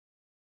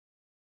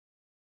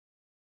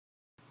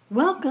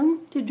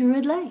Welcome to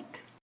Druid Lake.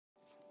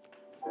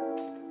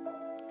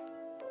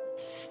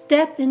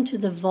 Step into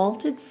the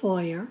vaulted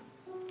foyer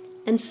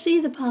and see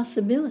the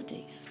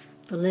possibilities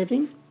for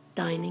living,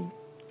 dining,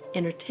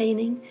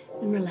 entertaining,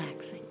 and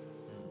relaxing.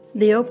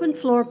 The open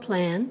floor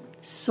plan,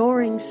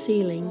 soaring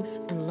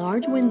ceilings, and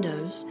large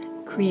windows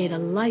create a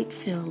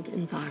light-filled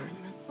environment.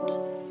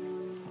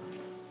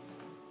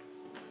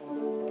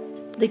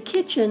 The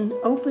kitchen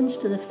opens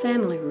to the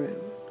family room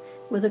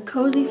with a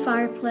cozy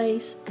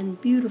fireplace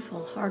and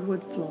beautiful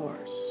hardwood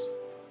floors.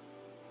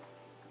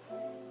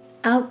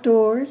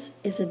 Outdoors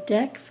is a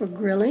deck for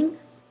grilling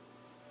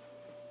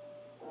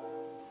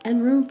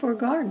and room for a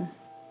garden.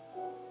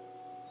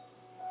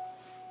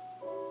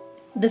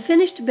 The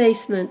finished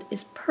basement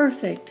is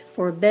perfect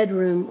for a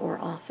bedroom or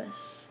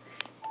office.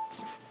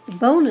 The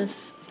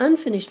bonus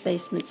unfinished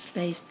basement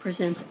space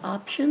presents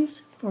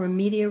options for a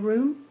media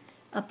room,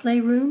 a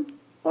playroom,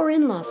 or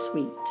in-law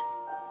suite.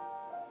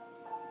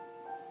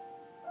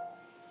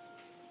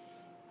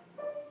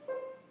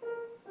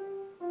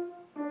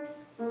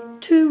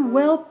 Two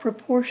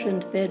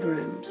well-proportioned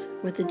bedrooms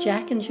with a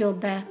Jack and Jill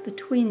bath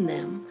between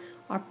them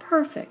are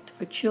perfect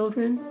for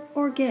children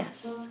or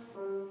guests.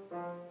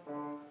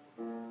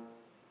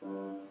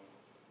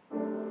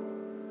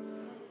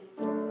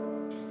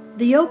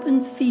 The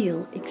open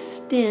feel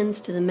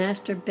extends to the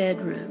master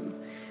bedroom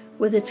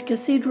with its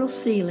cathedral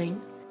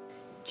ceiling,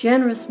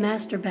 generous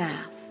master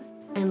bath,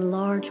 and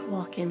large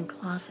walk-in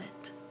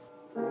closet.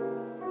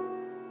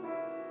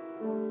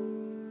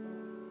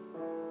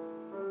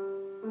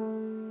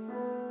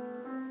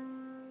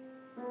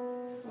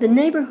 The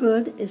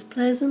neighborhood is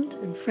pleasant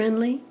and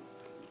friendly,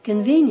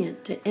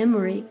 convenient to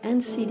Emory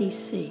and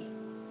CDC.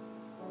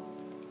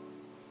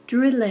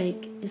 Druid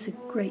Lake is a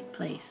great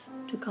place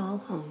to call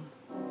home.